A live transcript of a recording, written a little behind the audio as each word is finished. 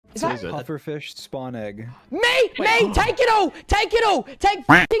Is that pufferfish spawn egg? Me! Take it all! Take it all! Take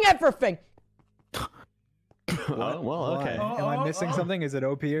f***ing everything! Well, okay. Am I missing something? Is it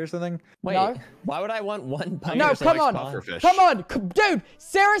OP or something? Wait, No. why would I want one pufferfish? No, come on. Pufferfish. Come on. Dude,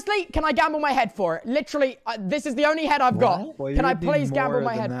 seriously, can I gamble my head for it? Literally, this is the only head I've got. Well, can I you need please gamble more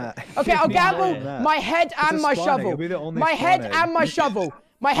my head? than that. Okay, I'll You need more gamble than that. my head and It's a my spawn egg. shovel. It'll be the only My spawn head egg. and my shovel.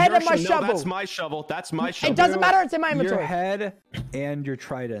 My head and my No, shovel. that's my shovel. That's my shovel. It doesn't matter, it's in my Your inventory. head and your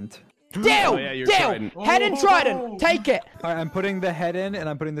trident. Deal! Oh, yeah, your Deal! trident. Head and trident. Take it. All right, I'm putting the head in and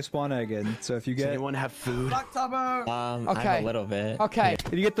I'm putting the spawn egg in. So if you Does get, anyone have food? I have a little bit. Okay.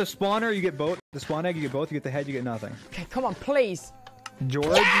 if you get the spawner, you get both. The spawn egg, you get both. You get the head, you get nothing. Okay, come on, please. George.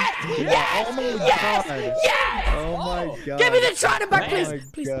 Yes! Yeah. Yes! Oh my Yes! god. Yes! Oh my god. Give me the trident back, please. Oh my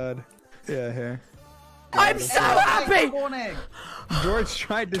Please. god. Yeah, here. I'm so happy. George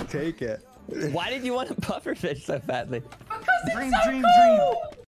tried to take it. Why did you want a pufferfish so badly? Dream.